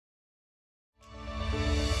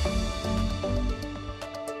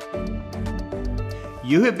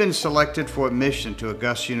You have been selected for admission to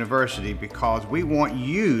Augusta University because we want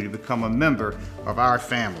you to become a member of our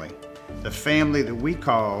family, the family that we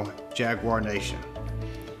call Jaguar Nation.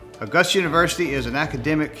 Augusta University is an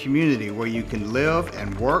academic community where you can live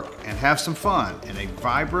and work and have some fun in a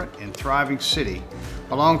vibrant and thriving city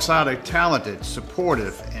alongside a talented,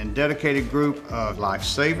 supportive, and dedicated group of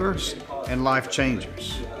lifesavers and life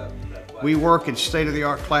changers. We work in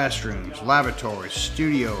state-of-the-art classrooms, laboratories,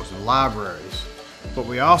 studios, and libraries. But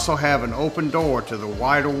we also have an open door to the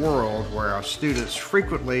wider world where our students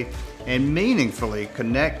frequently and meaningfully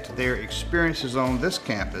connect their experiences on this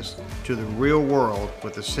campus to the real world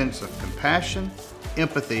with a sense of compassion,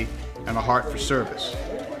 empathy, and a heart for service.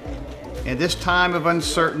 In this time of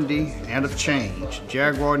uncertainty and of change,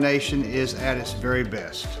 Jaguar Nation is at its very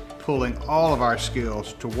best, pulling all of our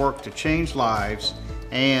skills to work to change lives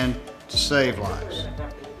and to save lives.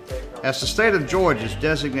 As the state of Georgia's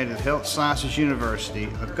designated health sciences university,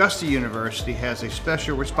 Augusta University has a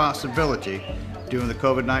special responsibility during the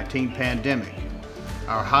COVID-19 pandemic.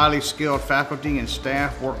 Our highly skilled faculty and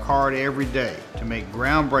staff work hard every day to make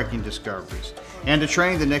groundbreaking discoveries and to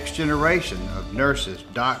train the next generation of nurses,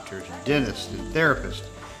 doctors, dentists, and therapists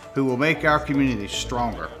who will make our community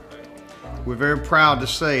stronger. We're very proud to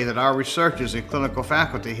say that our researchers and clinical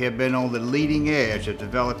faculty have been on the leading edge of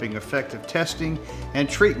developing effective testing and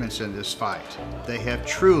treatments in this fight. They have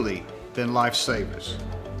truly been lifesavers.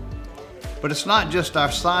 But it's not just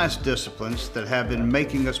our science disciplines that have been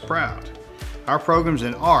making us proud. Our programs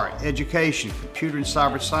in art, education, computer and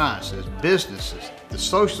cyber sciences, businesses, the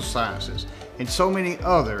social sciences, and so many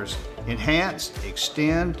others enhance,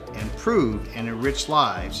 extend, improve, and enrich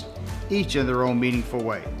lives, each in their own meaningful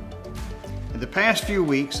way. In the past few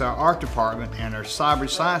weeks, our art department and our cyber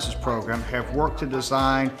sciences program have worked to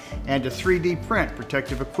design and to 3D print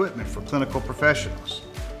protective equipment for clinical professionals.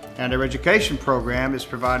 And our education program is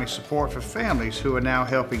providing support for families who are now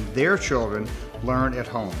helping their children learn at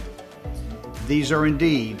home. These are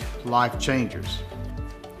indeed life changers.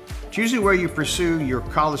 Choosing where you pursue your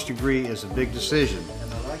college degree is a big decision,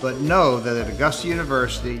 but know that at Augusta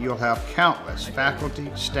University you'll have countless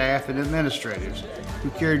faculty, staff, and administrators who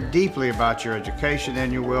care deeply about your education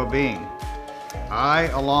and your well-being. I,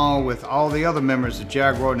 along with all the other members of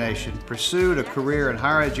Jaguar Nation, pursued a career in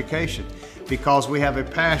higher education because we have a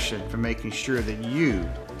passion for making sure that you,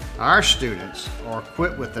 our students, are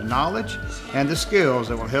equipped with the knowledge and the skills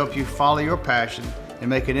that will help you follow your passion and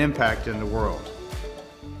make an impact in the world.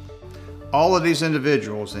 All of these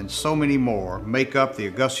individuals and so many more make up the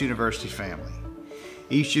Augusta University family.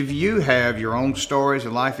 Each of you have your own stories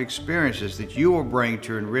and life experiences that you will bring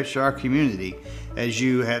to enrich our community as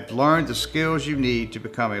you have learned the skills you need to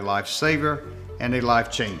become a lifesaver and a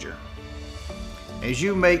life changer. As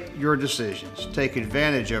you make your decisions, take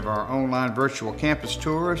advantage of our online virtual campus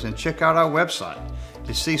tours and check out our website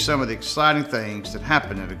to see some of the exciting things that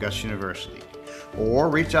happen at Augusta University. Or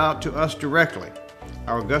reach out to us directly.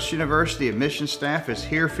 Our Augusta University admissions staff is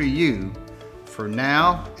here for you for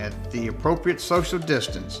now at the appropriate social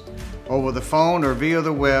distance over the phone or via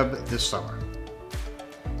the web this summer.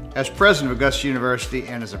 As president of Augusta University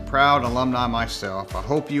and as a proud alumni myself, I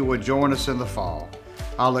hope you will join us in the fall.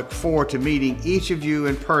 I look forward to meeting each of you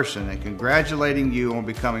in person and congratulating you on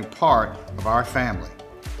becoming part of our family,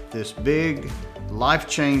 this big,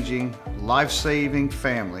 life-changing, life-saving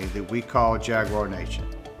family that we call Jaguar Nation.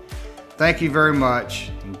 Thank you very much,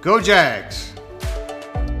 and go Jags!